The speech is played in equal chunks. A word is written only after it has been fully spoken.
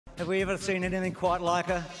Have we ever seen anything quite like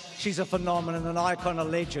her? She's a phenomenon, an icon, a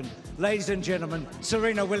legend. Ladies and gentlemen,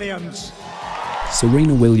 Serena Williams.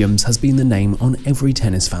 Serena Williams has been the name on every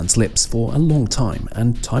tennis fan's lips for a long time,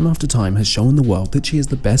 and time after time has shown the world that she is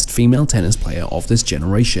the best female tennis player of this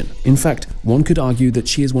generation. In fact, one could argue that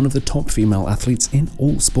she is one of the top female athletes in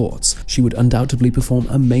all sports. She would undoubtedly perform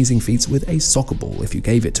amazing feats with a soccer ball if you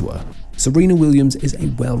gave it to her. Serena Williams is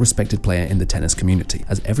a well-respected player in the tennis community,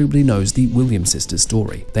 as everybody knows the Williams sisters'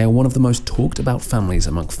 story. They are one of the most talked about families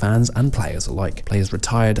among fans and players alike. Players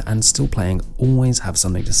retired and still playing always have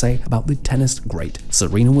something to say about the tennis great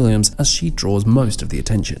Serena Williams, as she draws most of the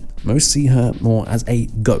attention. Most see her more as a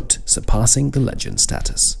GOAT, surpassing the legend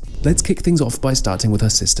status. Let's kick things off by starting with her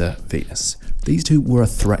sister, Venus. These two were a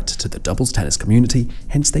threat to the doubles tennis community,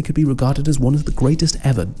 hence they could be regarded as one of the greatest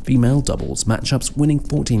ever female doubles matchups, winning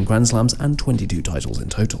 14 Grand Slams and 22 titles in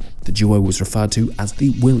total. The duo was referred to as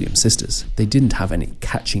the Williams sisters. They didn't have any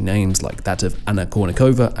catchy names like that of Anna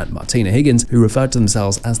Kournikova and Martina Higgins, who referred to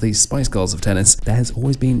themselves as the Spice Girls of tennis. There has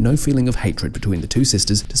always been no feeling of hatred between the two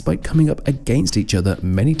sisters, despite coming up against each other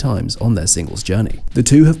many times on their singles journey. The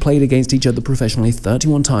two have played against each other professionally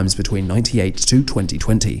 31 times between 1998 to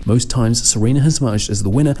 2020. Most times, Serena has emerged as the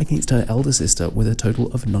winner against her elder sister with a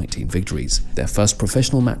total of 19 victories. Their first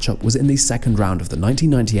professional matchup was in the second round of the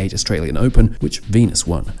 1998 Australian Open, which Venus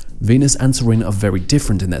won. Venus and Serena are very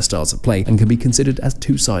different in their styles of play and can be considered as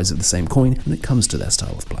two sides of the same coin when it comes to their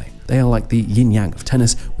style of play. They are like the yin-yang of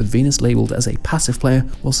tennis, with Venus labelled as a passive player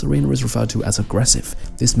while Serena is referred to as aggressive.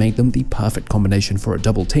 This made them the perfect combination for a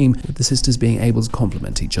double team, with the sisters being able to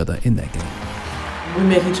complement each other in their game. We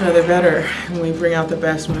make each other better, and we bring out the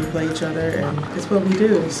best when we play each other, and it's what we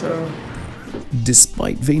do, so.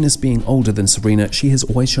 Despite Venus being older than Serena, she has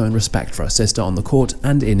always shown respect for her sister on the court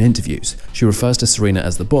and in interviews. She refers to Serena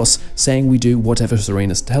as the boss, saying we do whatever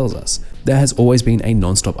Serena tells us. There has always been a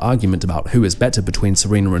non-stop argument about who is better between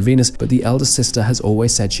Serena and Venus, but the elder sister has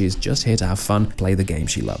always said she is just here to have fun, play the game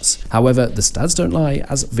she loves. However, the stats don't lie,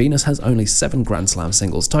 as Venus has only 7 Grand Slam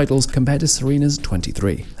singles titles compared to Serena's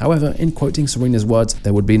 23. However, in quoting Serena's words,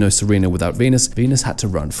 there would be no Serena without Venus. Venus had to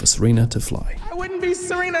run for Serena to fly. I wouldn't be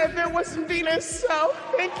Serena if there wasn't Venus, so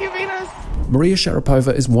thank you, Venus. Maria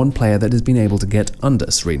Sharapova is one player that has been able to get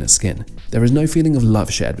under Serena's skin. There is no feeling of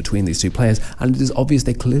love shared between these two players, and it is obvious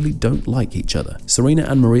they clearly don't like each other. Serena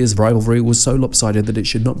and Maria's rivalry was so lopsided that it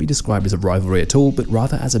should not be described as a rivalry at all, but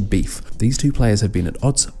rather as a beef. These two players have been at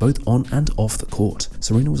odds both on and off the court.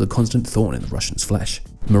 Serena was a constant thorn in the Russian's flesh.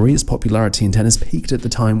 Maria's popularity in tennis peaked at the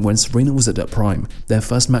time when Serena was at her prime. Their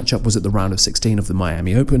first matchup was at the round of 16 of the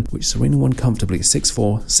Miami Open, which Serena won comfortably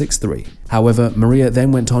 6-4, 6-3. However, Maria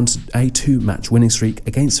then went on to a 2-match winning streak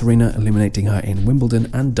against Serena, eliminating her in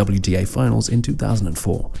Wimbledon and WTA finals in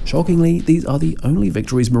 2004. Shockingly, these are the only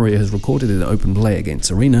victories Maria has recorded in open play against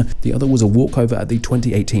Serena. The other was a walkover at the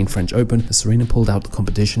 2018 French Open, as Serena pulled out the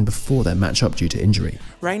competition before their matchup due to injury.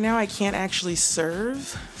 Right now I can't actually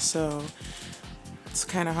serve, so it's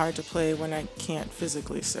kind of hard to play when I can't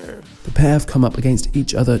physically serve. The pair have come up against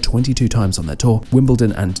each other 22 times on their tour,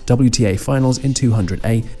 Wimbledon and WTA finals in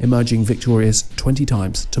 200A, emerging victorious 20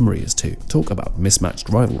 times to Maria's 2. Talk about mismatched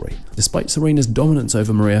rivalry. Despite Serena's dominance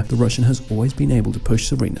over Maria, the Russian has always been able to push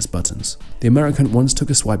Serena's buttons. The American once took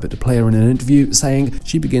a swipe at the player in an interview, saying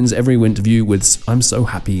she begins every interview with "I'm so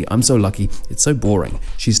happy, I'm so lucky, it's so boring.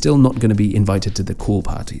 She's still not going to be invited to the cool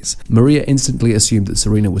parties." Maria instantly assumed that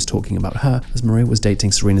Serena was talking about her, as Maria was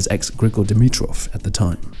dating Serena's ex Grigor Dimitrov at the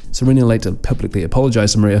time. Serena later publicly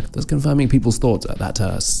apologized to Maria, thus confirming people's thoughts that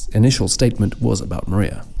her initial statement was about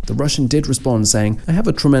Maria. The Russian did respond saying, "I have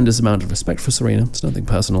a tremendous amount of respect for Serena, it's nothing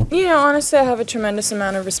personal." You know, honestly, I have a tremendous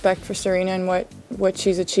amount of respect for Serena and what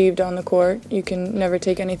she's achieved on the court. You can never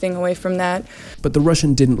take anything away from that. But the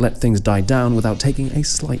Russian didn't let things die down without taking a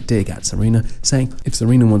slight dig at Serena, saying if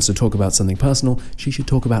Serena wants to talk about something personal, she should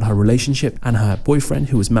talk about her relationship and her boyfriend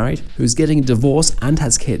who is married, who is getting a divorce and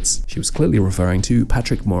has kids. She was clearly referring to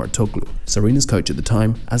Patrick Mouratoglou, Serena's coach at the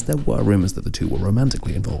time, as there were rumors that the two were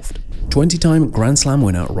romantically involved. 20-time Grand Slam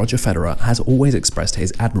winner Roger Federer has always expressed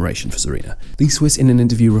his admiration for Serena. The Swiss in an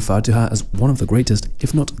interview referred to her as one of the greatest,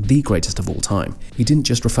 if not the greatest of all time. He didn't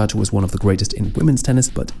just refer to her as one of the greatest in women's tennis,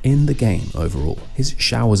 but in the game overall. His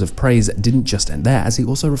showers of praise didn't just end there, as he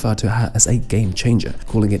also referred to her as a game changer,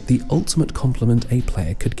 calling it the ultimate compliment a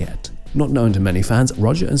player could get. Not known to many fans,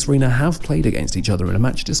 Roger and Serena have played against each other in a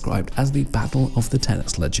match described as the Battle of the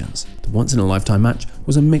Tennis Legends. The once-in-a-lifetime match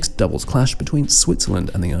was a mixed doubles clash between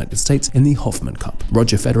Switzerland and the United States in the Hoffman Cup.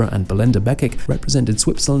 Roger Federer and Belinda Bencic represented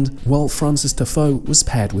Switzerland, while Frances Tiafoe was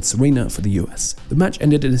paired with Serena for the US. The match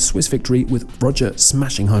ended in a Swiss victory, with Roger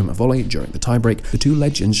smashing home a volley during the tiebreak. The two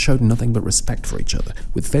legends showed nothing but respect for each other,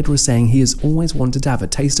 with Federer saying he has always wanted to have a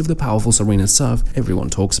taste of the powerful Serena's serve everyone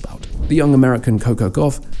talks about. The young American Coco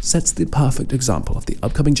Gauff sets the perfect example of the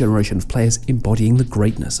upcoming generation of players embodying the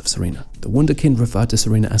greatness of Serena. The wunderkind referred to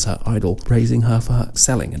Serena as her idol, praising her for her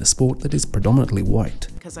excelling in a sport that is predominantly white.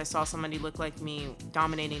 Because I saw somebody look like me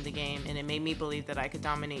dominating the game, and it made me believe that I could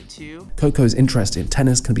dominate too. Coco's interest in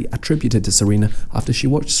tennis can be attributed to Serena after she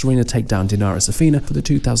watched Serena take down Dinara Safina for the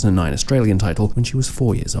 2009 Australian title when she was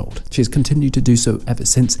 4 years old. She has continued to do so ever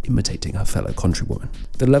since, imitating her fellow countrywoman.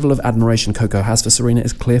 The level of admiration Coco has for Serena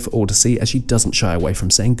is clear for all to see, as she doesn't shy away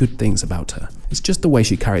from saying good things about her. It's just the way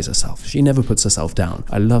she carries herself. She never puts herself down.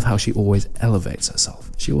 I love how she always elevates herself.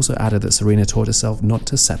 She also added that Serena taught herself not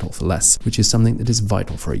to settle for less, which is something that is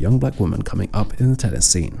vital for a young black woman coming up in the tennis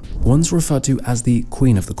scene. Once referred to as the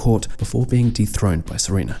Queen of the Court before being dethroned by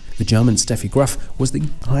Serena, the German Steffi Graf was the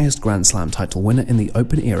highest Grand Slam title winner in the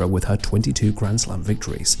Open era with her 22 Grand Slam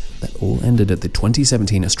victories. That all ended at the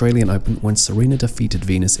 2017 Australian Open when Serena defeated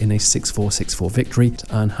Venus in a 6-4, 6-4 victory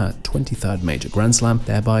to earn her 23rd major Grand Slam,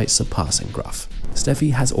 thereby surpassing Graf.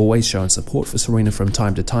 Steffi has always shown support for Serena from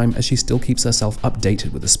time to time, as she still keeps herself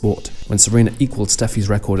updated with the sport. When Serena equaled Steffi's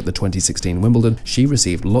record at the 2016 Wimbledon, she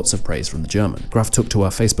received lots of praise from the German. Graf took to her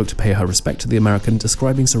Facebook to pay her respect to the American,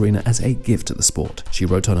 describing Serena as a gift to the sport. She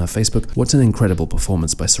wrote on her Facebook, "What an incredible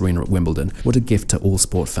performance by Serena at Wimbledon. What a gift to all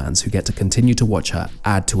sport fans who get to continue to watch her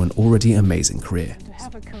add to an already amazing career." To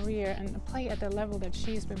have a career and play at the level that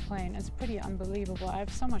she's been playing is pretty unbelievable. I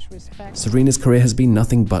have so much respect. Serena's career has been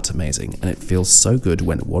nothing but amazing, and it feels so good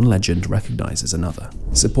when one legend recognizes another.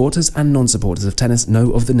 Supporters and non-supporters of tennis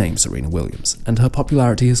know of the name Serena Williams, and her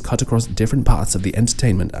popularity has cut across different parts of the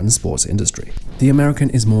entertainment and sports industry. The American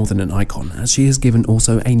is more than an icon, as she has given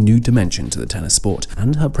also a new dimension to the tennis sport,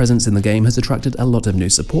 and her presence in the game has attracted a lot of new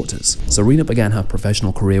supporters. Serena began her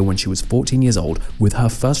professional career when she was 14 years old, with her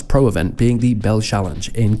first pro event being the Bell Challenge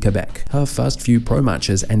in Quebec. Her first few pro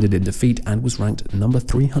matches ended in defeat and was ranked number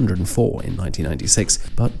 304 in 1996,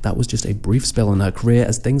 but that was just a brief spell in her career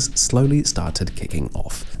as things slowly started kicking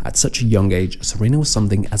off. At such a young age, Serena was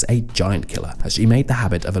something as a giant killer, as she made the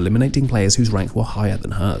habit of eliminating players whose ranks were higher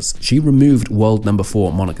than hers. She removed world number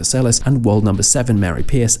 4 Monica Seles and world number 7 Mary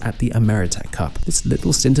Pierce at the Ameritech Cup. This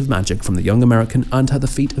little stint of magic from the young American earned her the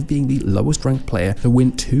feat of being the lowest ranked player to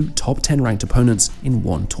win 2 top 10 ranked opponents in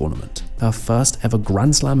one tournament. Her first ever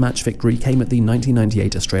Grand Slam match victory came at the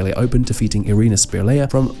 1998 Australia Open, defeating Irina Spirlea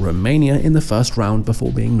from Romania in the first round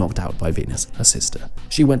before being knocked out by Venus, her sister.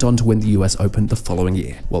 She went on to win the US Open the following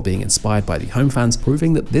year, while being inspired by the home fans,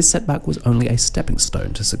 proving that this setback was only a stepping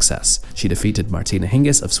stone to success. She defeated Martina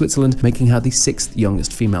Hingis of Switzerland, making her the 6th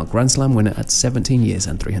youngest female Grand Slam winner at 17 years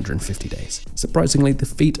and 350 days. Surprisingly, the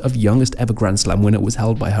feat of youngest ever Grand Slam winner was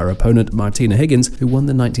held by her opponent Martina Higgins, who won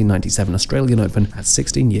the 1997 Australian Open at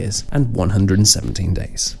 16 years and 117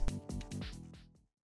 days.